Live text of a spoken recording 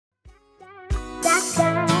Hello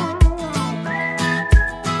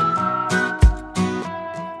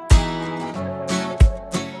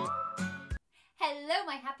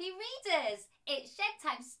my happy readers, it's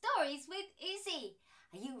Bedtime Stories with Issy.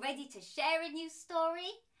 Are you ready to share a new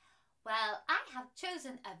story? Well, I have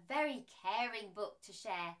chosen a very caring book to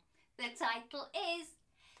share. The title is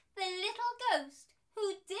The Little Ghost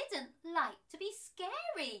Who Didn't Like to Be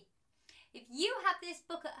Scary. If you have this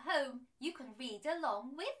book at home, you can read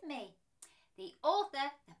along with me. The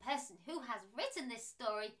author, the person who has written this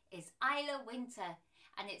story, is Isla Wynter,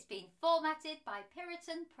 and it's been formatted by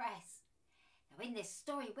Peryton Press. Now in this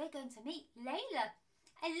story we're going to meet Layla,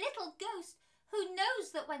 a little ghost who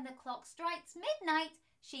knows that when the clock strikes midnight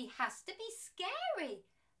she has to be scary,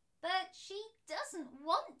 but she doesn't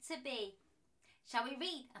want to be. Shall we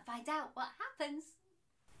read and find out what happens?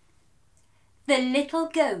 The Little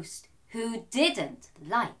Ghost Who Didn't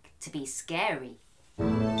Like to Be Scary.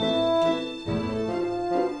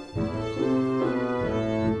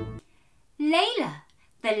 Layla,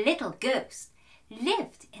 the little ghost,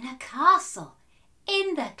 lived in a castle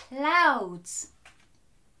in the clouds.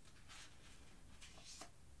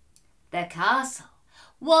 The castle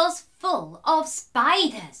was full of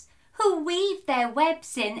spiders who weaved their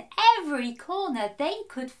webs in every corner they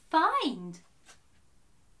could find.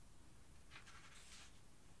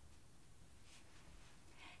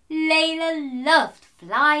 Layla loved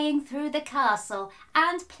flying through the castle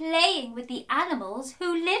and playing with the animals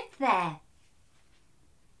who lived there.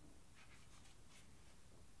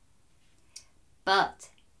 But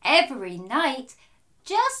every night,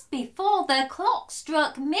 just before the clock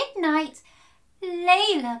struck midnight,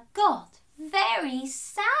 Layla got very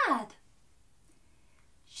sad.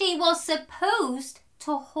 She was supposed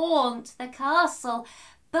to haunt the castle,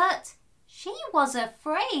 but she was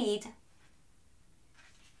afraid.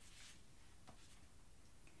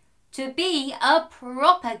 To be a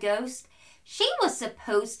proper ghost, she was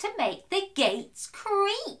supposed to make the gates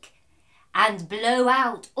creak and blow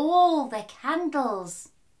out all the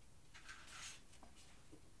candles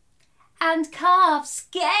and carve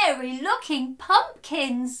scary-looking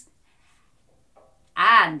pumpkins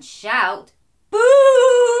and shout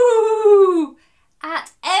 "Boo!"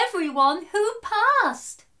 at everyone who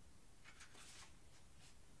passed.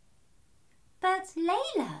 But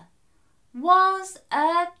Layla was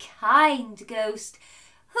a kind ghost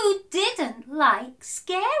who didn't like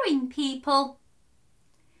scaring people.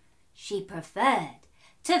 She preferred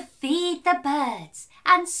to feed the birds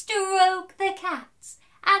and stroke the cats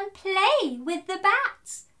and play with the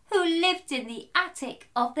bats who lived in the attic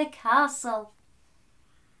of the castle.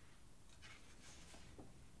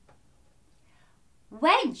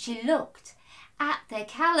 When she looked at the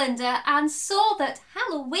calendar and saw that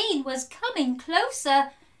Halloween was coming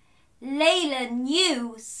closer, Layla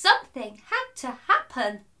knew something had to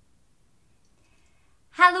happen.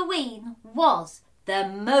 Halloween was the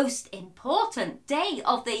most important day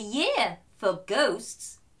of the year for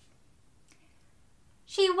ghosts.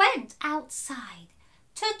 She went outside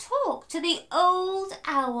to talk to the old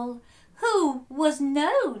owl, who was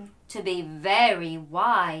known to be very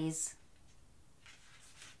wise.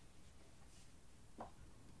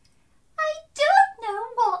 "I don't know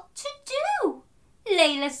what to do,"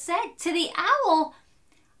 Layla said to the owl.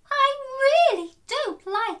 "I really don't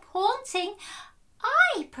like haunting.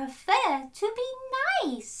 I prefer to be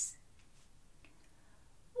nice."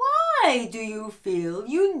 "Why do you feel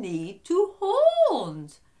you need to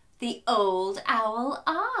haunt?" the old owl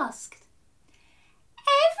asked.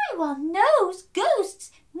 "Everyone knows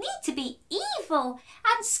ghosts need to be evil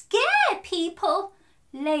and scare people,"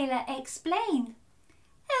 Layla explained,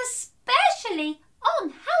 "especially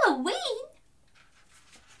on Halloween."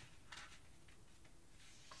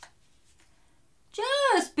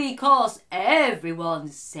 "Just because everyone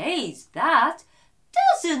says that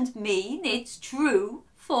doesn't mean it's true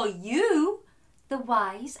for you," the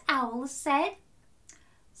wise owl said.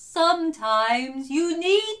 "Sometimes you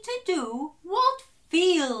need to do what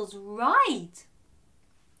feels right."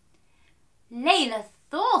 Layla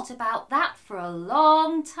thought about that for a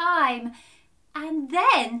long time, and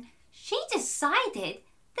then she decided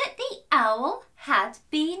that the owl had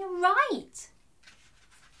been right.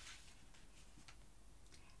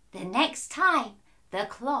 The next time the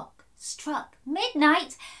clock struck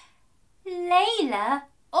midnight, Layla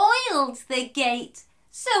oiled the gate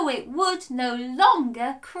so it would no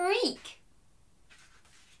longer creak.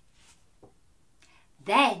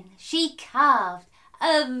 Then she carved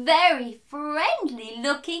a very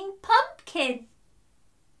friendly-looking pumpkin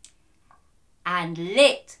and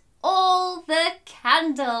lit all the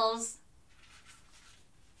candles.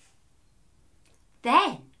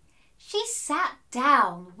 Then she sat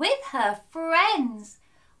down with her friends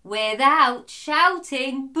without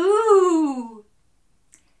shouting boo.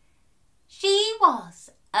 She was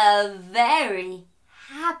a very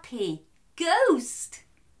happy ghost.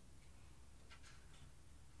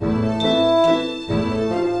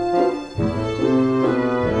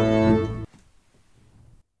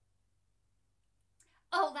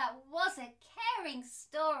 Oh, that was a caring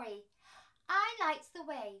story. I liked the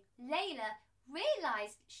way Layla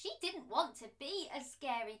realised she didn't want to be a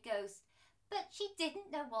scary ghost, but she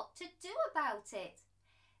didn't know what to do about it.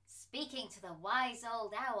 Speaking to the wise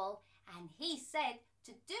old owl, and he said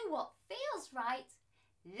to do what feels right,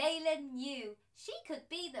 Layla knew she could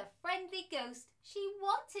be the friendly ghost she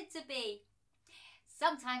wanted to be.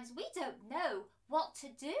 Sometimes we don't know what to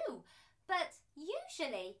do, but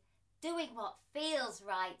usually doing what feels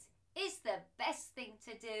right is the best thing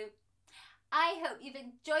to do. I hope you've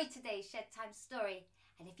enjoyed today's Shed Time story.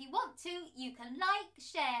 And if you want to, you can like,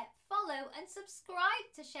 share, follow and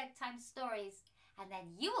subscribe to Shed Time Stories. And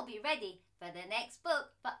then you will be ready for the next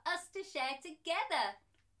book for us to share together.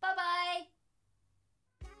 Bye-bye.